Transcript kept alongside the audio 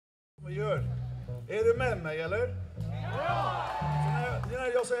vi gör. Är du med mig eller? Ja! Så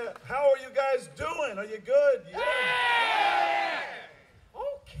när jag säger, how are you guys doing? Are you good? Yeah!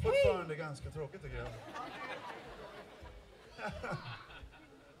 Okay. Fortfarande ganska tråkigt tycker jag.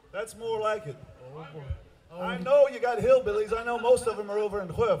 That's more like it. Oh, boy. I know you got hillbillies. I know most of them are over in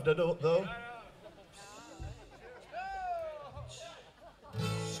Skövde though.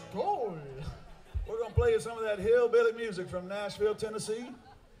 Skål! We're going to play you some of that hillbilly music from Nashville, Tennessee.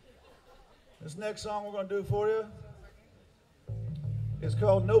 This next song we're going to do for you is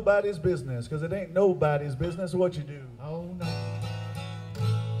called Nobody's Business, because it ain't nobody's business what you do. Oh, no.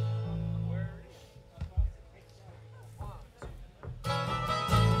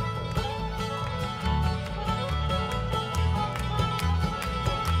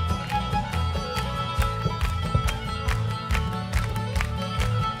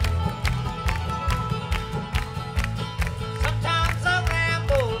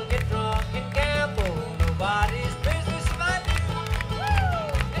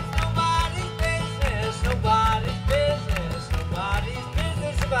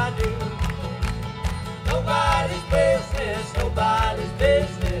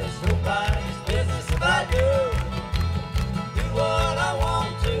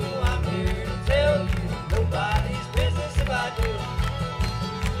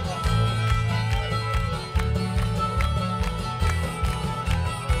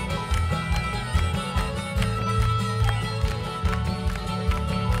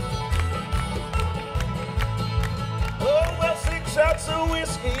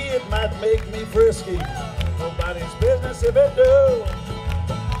 It might make me frisky. Nobody's business if it do.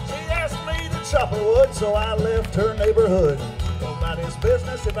 She asked me to chop her wood, so I left her neighborhood. Nobody's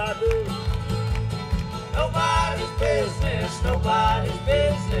business if I do. Nobody's business, nobody's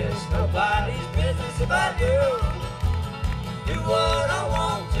business, nobody's business if I do. Do what I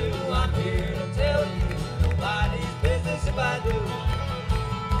want to, I'm here to tell you. Nobody's business if I do.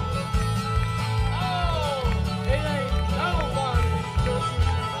 Oh, it ain't nobody's business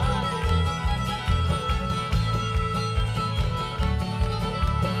if I do.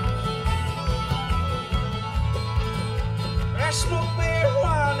 I smoke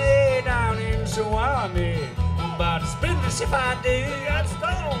marijuana down in Sewanee. Nobody's business if I do. Got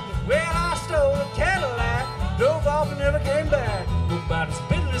stoned. Well, I stole a Cadillac, drove off and never came back. Nobody's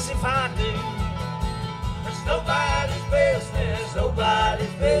business if I do. It's nobody's business,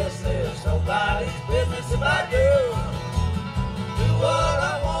 nobody's business, nobody's business if I do. Do what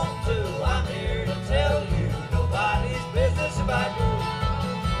I want to, I'm here to tell you. Nobody's business if I do.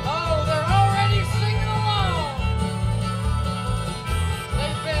 Oh, they're already singing along.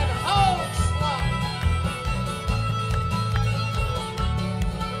 They've been Hogslop.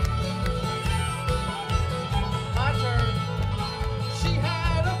 My turn. She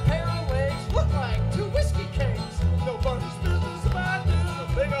had a pair of legs, looked like two whiskey cakes. Nobody's business if I do.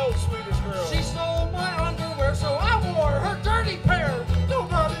 Big old Swedish girl. She stole my underwear, so I wore her dirty pair.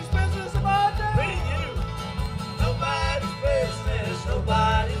 Nobody's business if I do. Me, you. Nobody's business,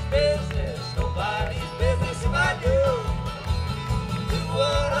 nobody's business, nobody's business if I do. Do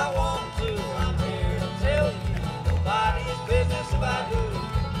what I want to, I'm here to tell you. Nobody's business if I do.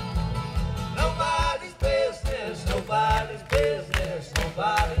 Nobody's business, nobody's business,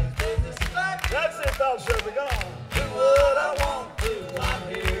 nobody's business if I do. That's it, Falköping. Go on. Do what I want to, I'm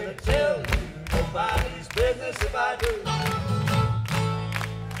here to tell you. Nobody's business if I do.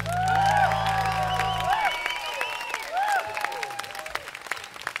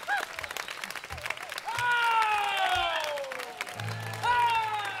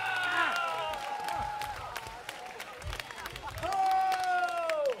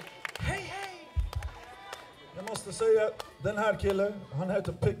 Hey, hey. Jag måste säga, den här killen, han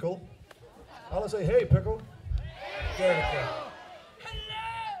heter Pickle. Alla säger hej Pickle.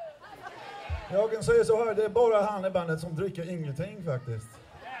 Jag kan säga så här, det är bara han i bandet som dricker ingenting faktiskt.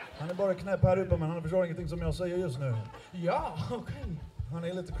 Han är bara knäpp här uppe men han förstår ingenting som jag säger just nu. Ja, okej. Han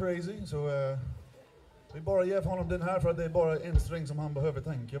är lite crazy så vi bara ger honom den här för att det är bara en sträng som han behöver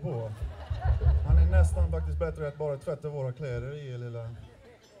tänka på. Han är nästan faktiskt bättre att bara tvätta våra kläder i lilla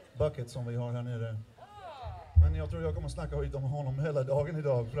bucket som vi har här nere. Men jag tror jag kommer snacka skit om honom hela dagen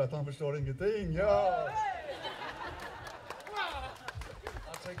idag för att han förstår ingenting. Ja!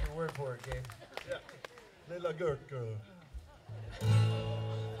 I'll take your word for it, Gabe. Lilla Gert girl.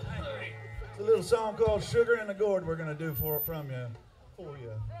 It's a little song called Sugar in the Gourd we're gonna do from you. For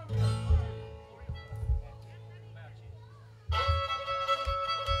you.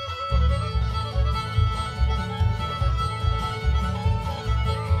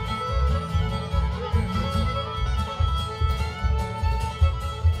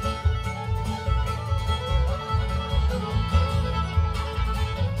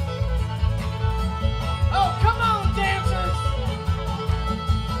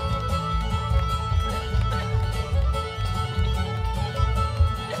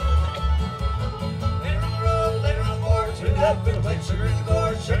 out, fiddle plate, sugar in the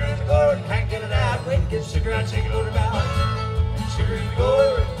gourd, can't get it out, wait, get sugar out, shake it over the mouth. Sugar in the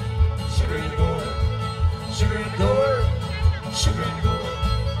gourd, sugar in the gourd, sugar in the gourd, sugar in the gourd.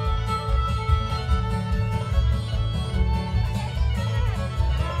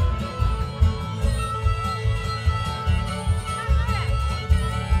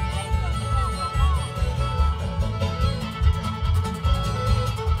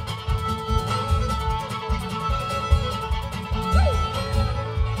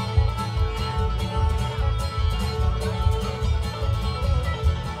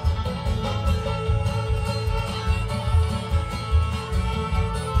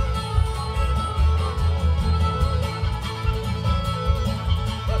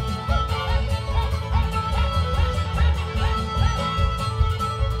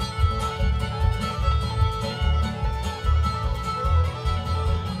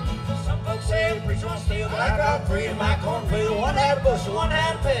 One had a bushel, one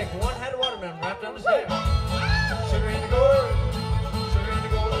had a peck, one had a watermelon wrapped on his head. Sugar in the gourd, sugar in the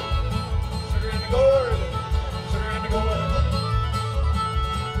gourd, sugar in the gourd, sugar in the gourd.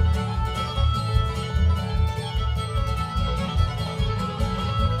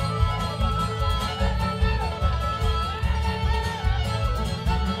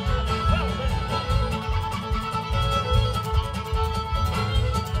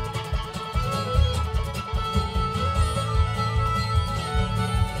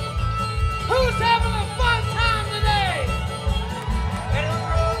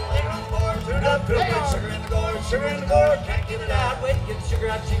 Sugar in the gourd, can't get it out, wait, get the sugar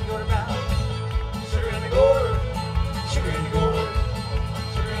out, she can go to mouth. Sugar in the gourd, sugar in the gourd,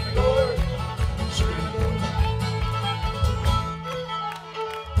 sugar in the gourd, sugar in the gourd.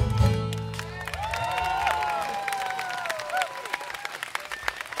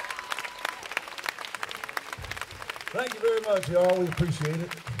 Thank you very much, y'all. We appreciate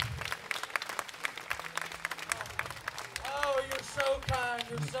it. Oh, you're so kind.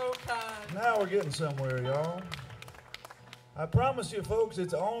 You're so kind. Now we're getting somewhere, y'all. I promise you, folks,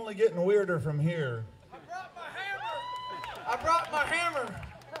 it's only getting weirder from here. I brought my hammer. I brought my hammer.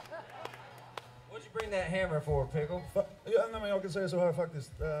 What'd you bring that hammer for, Pickle? Ja, nej, men jag kan säga så här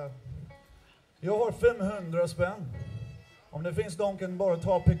faktiskt. Jag har 500 spänn. Om det finns de kan bara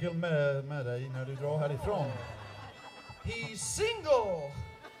ta Pickle med dig när du drar härifrån. He's single.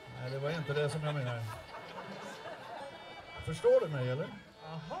 Nej, det var inte det som jag menar. Förstår du mig, eller?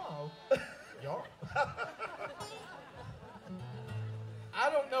 Aha. Ja. I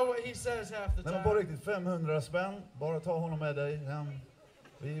don't know what he says half the Nej, men time. på riktigt, 500 spänn. Bara ta honom med dig hem.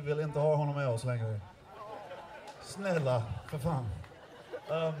 Vi vill inte ha honom med oss längre. Snälla, för fan.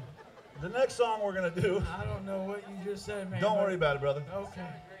 The next song we're gonna do... I don't know what you just said, man. Don't worry about it, brother. Okay.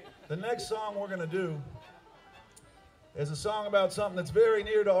 The next song we're gonna do is a song about something that's very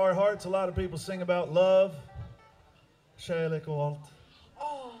near to our hearts. A lot of people sing about love, kärlek och allt.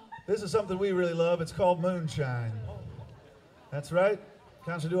 Oh. This is something we really love. It's called Moonshine. That's right.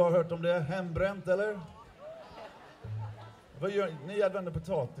 Kanske du har hört om det. Hembränt, eller? Vad gör ni? Ni använder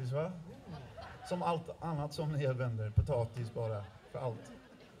potatis, va? Som allt annat som ni använder. Potatis bara. För allt.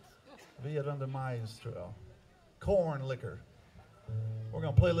 Vi använder majs, tror jag. Corn liquor. We're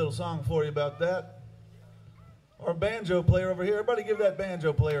going to play a little song for you about that. Our banjo player over here. Everybody give that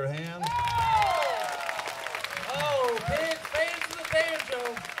banjo player a hand. Oh, big fans of the banjo.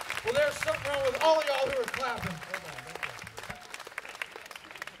 Well, there's something wrong with all y'all who are clapping.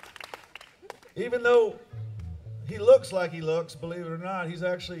 Even though he looks like he looks, believe it or not, he's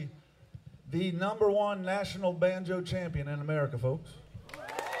actually the #1 national banjo champion in America, folks.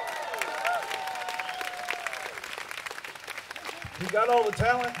 He got all the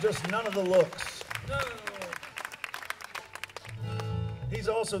talent, just none of the looks. No. He's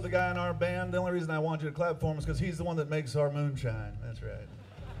also the guy in our band. The only reason I want you to clap for him is because he's the one that makes our moonshine. That's right.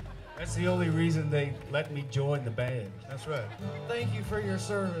 That's the only reason they let me join the band. That's right. Thank you for your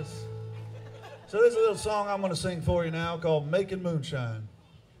service. So there's a little song I'm going to sing for you now called Making Moonshine.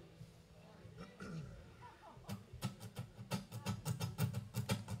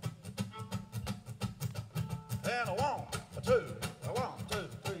 And a 1, a 2, a 1, 2,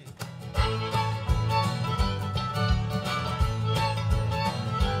 3.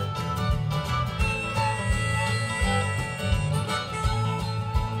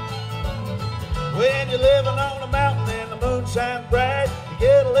 When you're living on a mountain and the moonshine's bright, you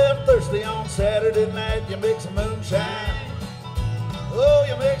get a little thirsty on Saturday night, you make some moonshine. Oh,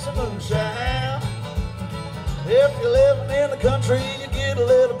 you make some moonshine. If you're living in the country, you get a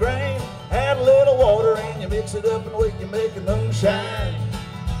little grain, add a little water, and you mix it up and wait, you make a moonshine.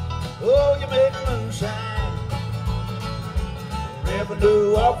 Oh, you make a moonshine.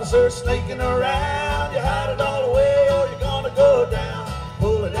 Revenue officer sneaking around. You hide it all away or you're gonna go down.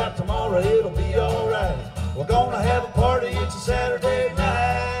 Pull it out tomorrow, it'll be alright. We're gonna have a party, it's a Saturday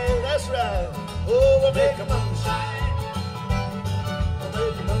night. That's right. Oh, we'll make a moonshine. We'll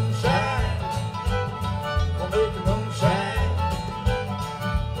make a moonshine. We'll make a moonshine.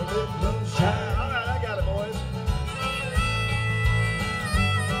 We'll make a moonshine. All right, I got it, boys.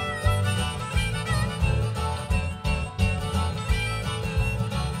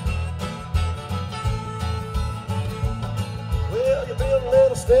 Well, you build a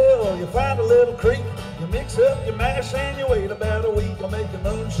little still, you find a little creek. You mix up your mash and you wait about a week. I'll make your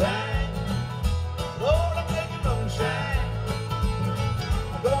moonshine. Lord, I'm making moonshine.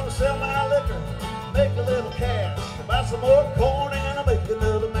 I'm gonna sell my liquor, make a little cash. Buy some more corn and I'll make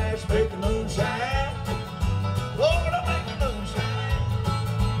another mash. Make a moonshine. Lord, I'm making moonshine.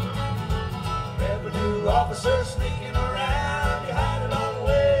 Revenue officer sneaking around. You hide it all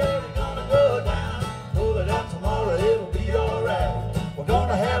away or you're gonna go down. Pull it out tomorrow, it'll be alright. We're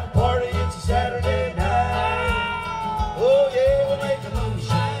gonna have a party, it's a Saturday night. Oh yeah, we'll make a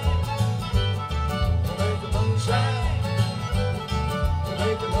moonshine. We'll make a moonshine. We'll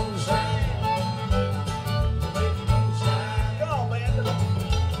make a moonshine. We'll make a moonshine. Come on, man.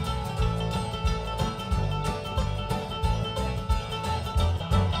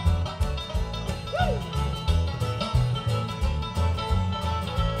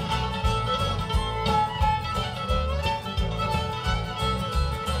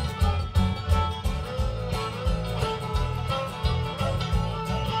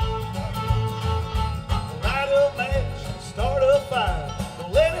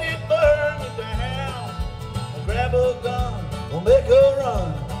 Make a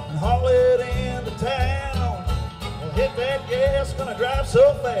run and haul it into town. We'll hit that gas, gonna drive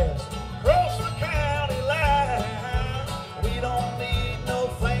so fast, cross the county line. We don't need no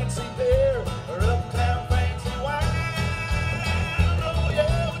fancy beer or uptown fancy wine. Oh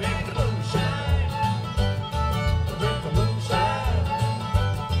yeah, we drink the moonshine. We drink the moonshine.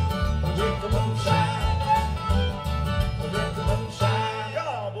 We drink the moonshine. We drink the moonshine. Come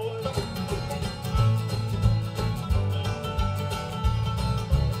on, boys.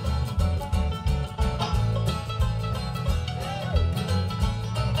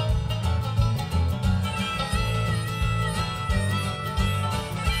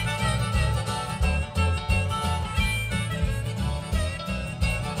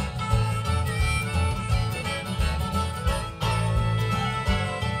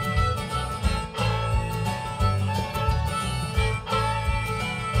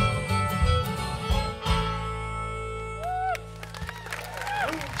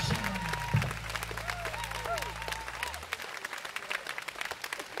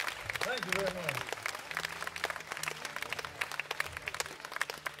 Thank you very much.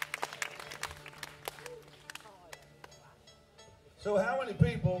 So how many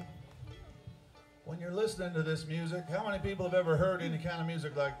people, when you're listening to this music, how many people have ever heard any kind of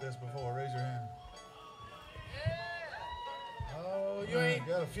music like this before? Raise your hand. Oh, you ain't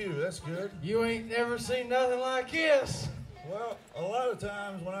Got a few, that's good. you ain't never seen nothing like this. Well, a lot of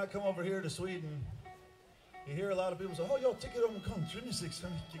times when I come over here to Sweden, you hear a lot of people say, oh, jag tycker om countrymusik så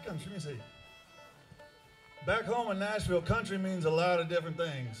mycket, countrymusik. Back home in Nashville, country means a lot of different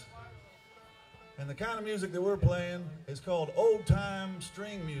things. And the kind of music that we're playing is called old-time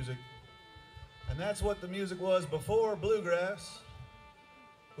string music. And that's what the music was before bluegrass,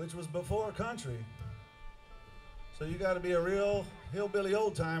 which was before country. So you got to be a real hillbilly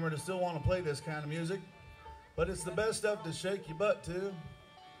old-timer to still want to play this kind of music. But it's the best stuff to shake your butt to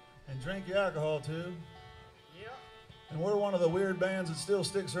and drink your alcohol to. And we're one of the weird bands that still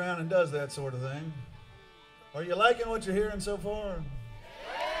sticks around and does that sort of thing. Are you liking what you're hearing so far?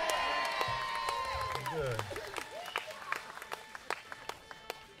 Good.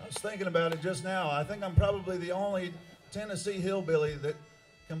 I was thinking about it just now. I think I'm probably the only Tennessee hillbilly that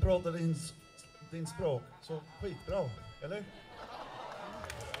kan prata din språk. Så skitbra, eller?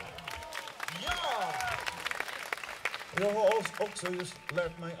 Ja! Jag har också just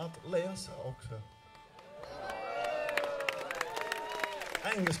lärt mig att läsa också.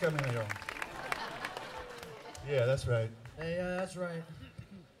 Engelska menar jag. Yeah, that's right. Yeah, that's right.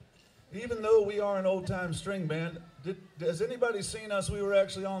 Even though we are an old-time string band, has anybody seen us? We were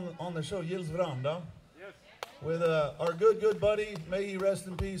actually on the show Veranda. Yes. With our good buddy, may he rest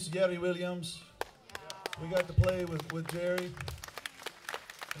in peace, Jerry Williams. We got to play with Jerry.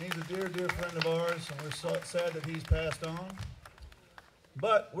 And he's a dear friend of ours, and we're so sad that he's passed on.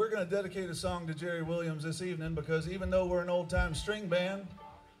 But we're going to dedicate a song to Jerry Williams this evening because even though we're an old-time string band,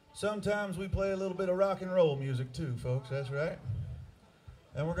 sometimes we play a little bit of rock and roll music too, folks. That's right.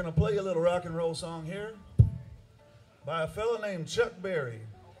 And we're going to play a little rock and roll song here by a fellow named Chuck Berry.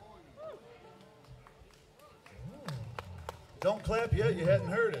 Don't clap yet, you hadn't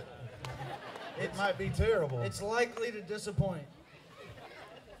heard it. It might be terrible. It's likely to disappoint.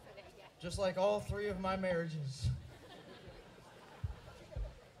 Just like all three of my marriages.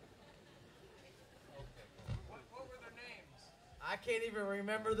 What were their names? I can't even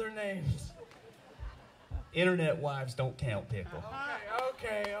remember their names. Internet wives don't count, Pickle.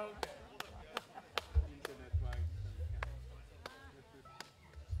 Okay. Well,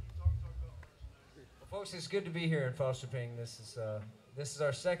 folks, it's good to be here in Falköping. This is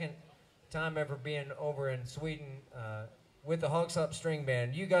our second time ever being over in Sweden with the Hogslop string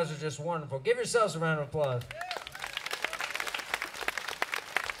band. You guys are just wonderful. Give yourselves a round of applause.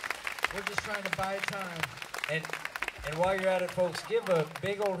 We're just trying to buy time. And while you're at it, folks, give a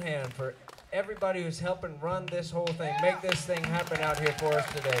big old hand for everybody who's helping run this whole thing, make this thing happen out here for us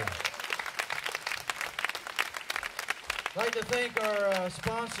today. I'd like to thank our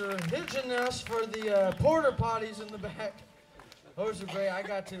sponsor, Hitchin' for the porta potties in the back. Those are great. I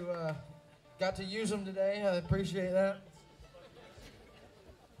got to use them today. I appreciate that.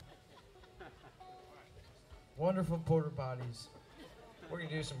 Wonderful porta potties. We're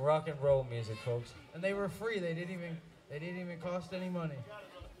gonna do some rock and roll music, folks. And they were free. They didn't even cost any money.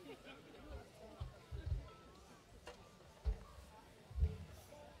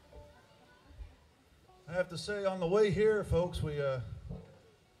 I have to say, on the way here, folks, we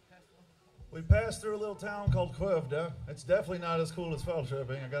passed through a little town called Kända. It's definitely not as cool as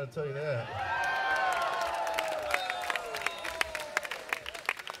Falköping, I got to tell you that.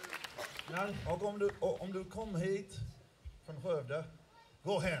 Och om du kom hit från Kända,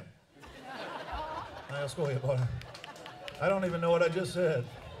 gå hem. Nej, jag skojar bara. I don't even know what I just said.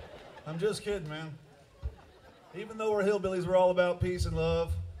 I'm just kidding, man. Even though we're hillbillies, we're all about peace and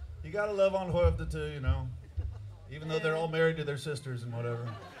love. You gotta love on Kända too, you know. Even though they're all married to their sisters and whatever.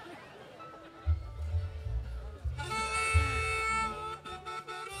 At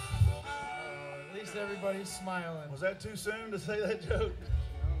least everybody's smiling. Was that too soon to say that joke?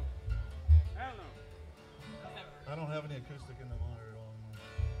 Hell no. I don't have any acoustic in the monitor at all.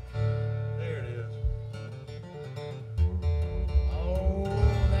 There it is. Oh,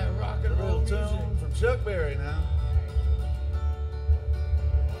 that rock and roll Real music. tune from Chuck Berry now.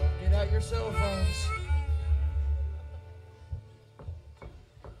 Get out your cell phones.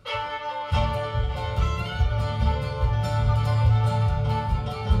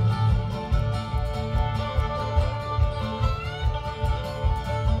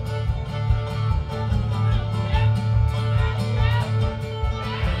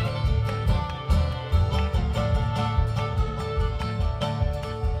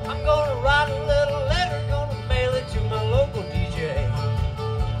 I'm gonna write a little letter, gonna mail it to my local DJ.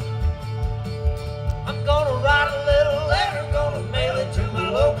 I'm gonna write a little letter, gonna mail it to my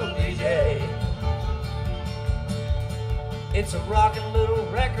local DJ. It's a rockin' little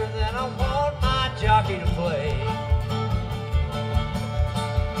record that I want my jockey to play.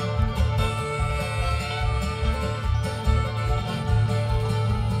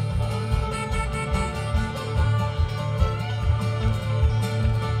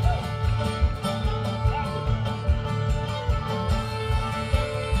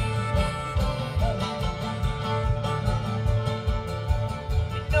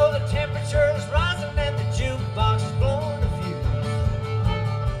 You know the temperature is rising and the jukebox is blowing a fuse.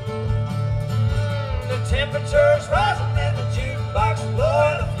 The temperature is rising and the jukebox is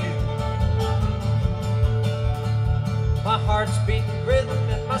blowing a fuse. My heart's beating rhythm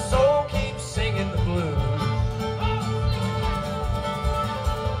and my soul keeps singing the blues.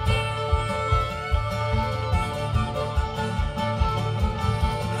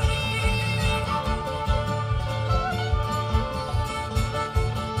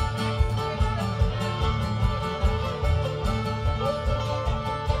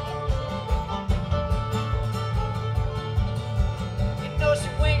 You know she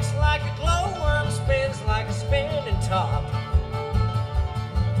winks like a glowworm, spins like a spinning top.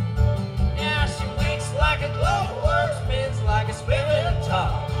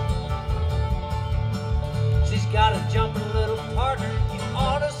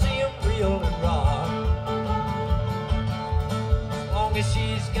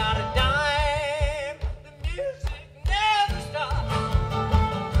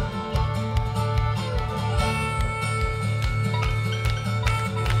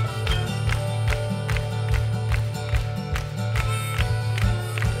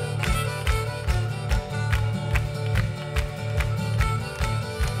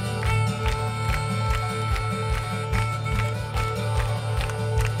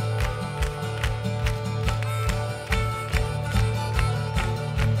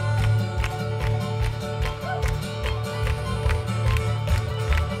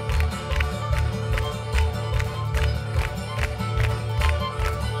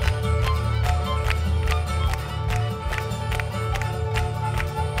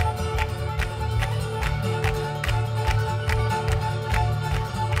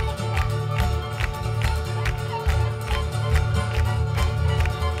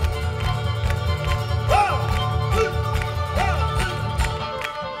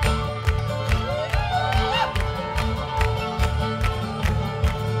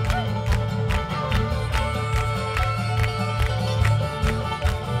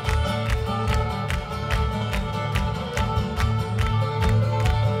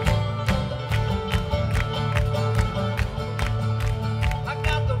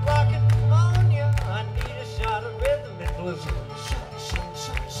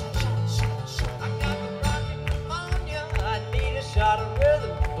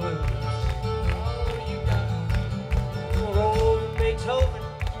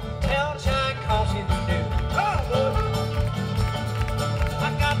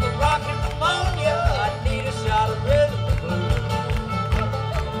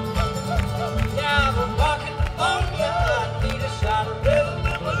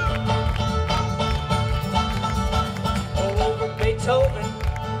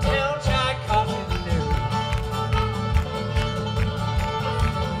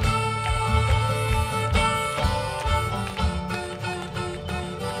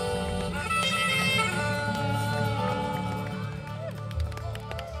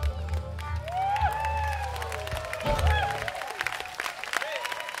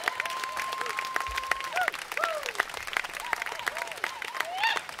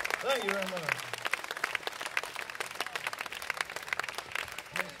 Thank you very much.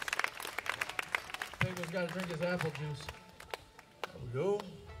 Pickle's got to drink his apple juice. There we go.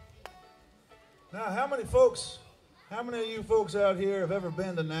 Now, how many of you folks out here have ever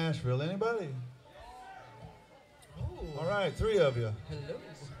been to Nashville? Anybody? Oh. All right, 3 of you. Hello.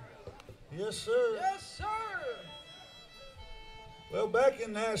 Yes, sir. Yes, sir. Well, back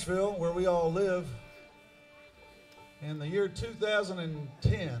in Nashville, where we all live, in the year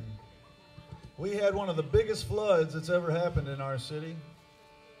 2010, we had one of the biggest floods that's ever happened in our city.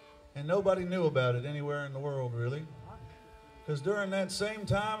 And nobody knew about it anywhere in the world, really. Because during that same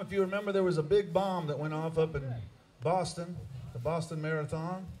time, if you remember, there was a big bomb that went off up in Boston, the Boston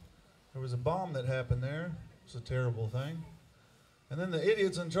Marathon. There was a bomb that happened there. It was a terrible thing. And then the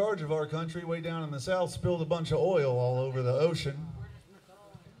idiots in charge of our country way down in the south spilled a bunch of oil all over the ocean.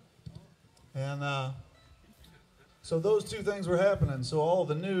 And so those 2 things were happening. So all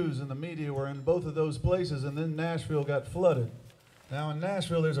the news and the media were in both of those places, and then Nashville got flooded. Now in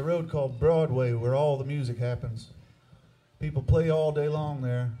Nashville, there's a road called Broadway where all the music happens. People play all day long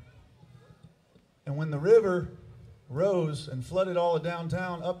there. And when the river rose and flooded all of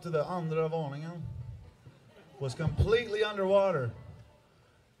downtown up to the andra våningen, was completely underwater.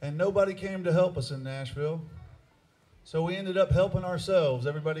 And nobody came to help us in Nashville. So we ended up helping ourselves.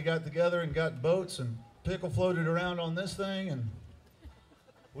 Everybody got together and got boats, and Pickle floated around on this thing, and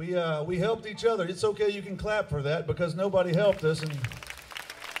we helped each other. It's okay, you can clap for that, because nobody helped us, and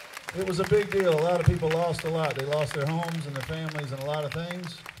it was a big deal. A lot of people lost a lot. They lost their homes and their families and a lot of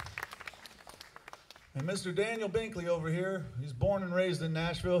things. And Mr. Daniel Binkley over here, he's born and raised in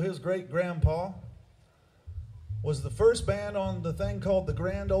Nashville. His great-grandpa was the first band on the thing called the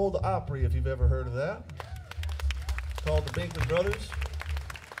Grand Ole Opry, if you've ever heard of that. Called the Binkley Brothers.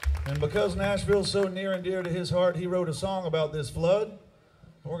 And because Nashville's so near and dear to his heart, he wrote a song about this flood.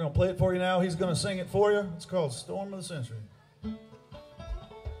 We're going to play it for you now. He's going to sing it for you. It's called Storm of the Century.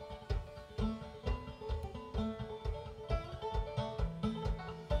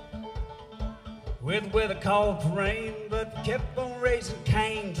 With the weather called for rain, but we kept on raising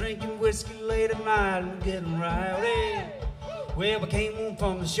Cain, drinking whiskey late at night and getting rowdy. Well, we came home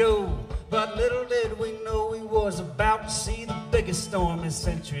from the show, but little did we know we was about to see the biggest storm in a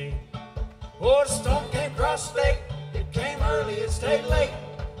century. Oh, the storm came across the state. It came early, it stayed late.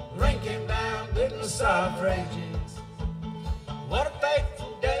 The rain came down, didn't stop for ages. What a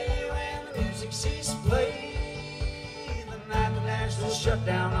fateful day when the music ceased to play. The night the Nashville shut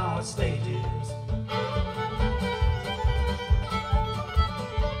down all its stages.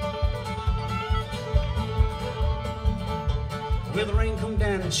 With the rain come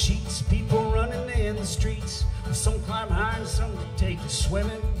down in sheets, people running in the streets. Some climb high and some could take to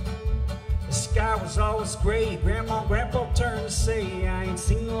swimming. The sky was always gray. Grandma and Grandpa turned to say, I ain't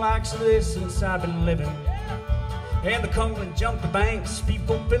seen the likes of this since I've been living. And the Cumberland jumped the banks,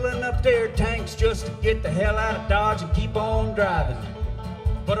 people filling up their tanks just to get the hell out of Dodge and keep on driving.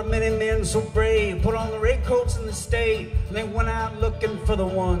 But many men so brave put on the raincoats and they stayed, and they went out looking for the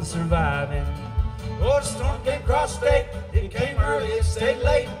ones surviving. Oh, the storm came across the state. It came early, it stayed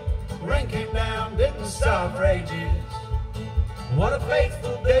late. The rain came down, didn't stop for ages. What a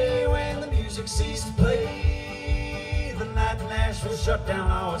fateful day when the music ceased to play. The night the Nashville shut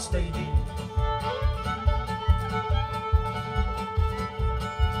down all its stages.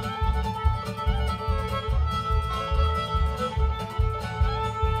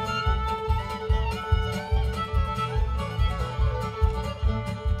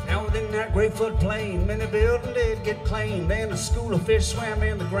 That great floodplain, many buildings did get claimed, and a school of fish swam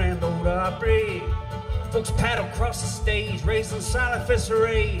in the Grand Ole Opry. Folks paddled across the stage, raising silent fists of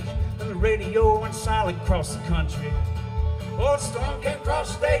rage, and the radio went silent across the country. Oh, the storm came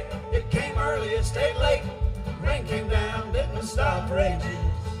across the state, it came early, it stayed late. The rain came down, didn't stop for ages.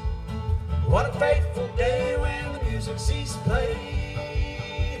 What a fateful day when the music ceased to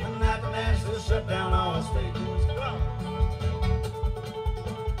play. The night the Nashville shut down all its stages.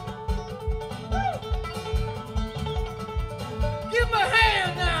 Give him a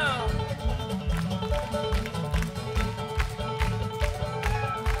hand now!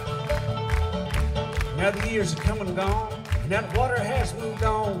 Now the years are come and gone, and that water has moved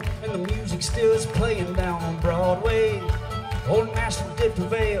on, and the music still is playing down on Broadway. Old Nashville did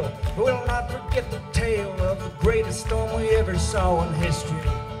prevail, but we'll not forget the tale of the greatest storm we ever saw in history.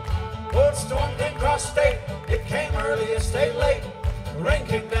 Oh, the storm came across the state, it came early, it stayed late. The rain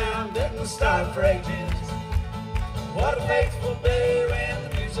came down, didn't stop for ages. What a fateful day when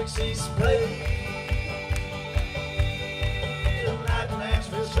the music ceased to play. The night the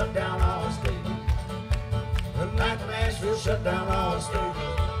Nashville shut down all its stages. The night the Nashville shut down all its stages.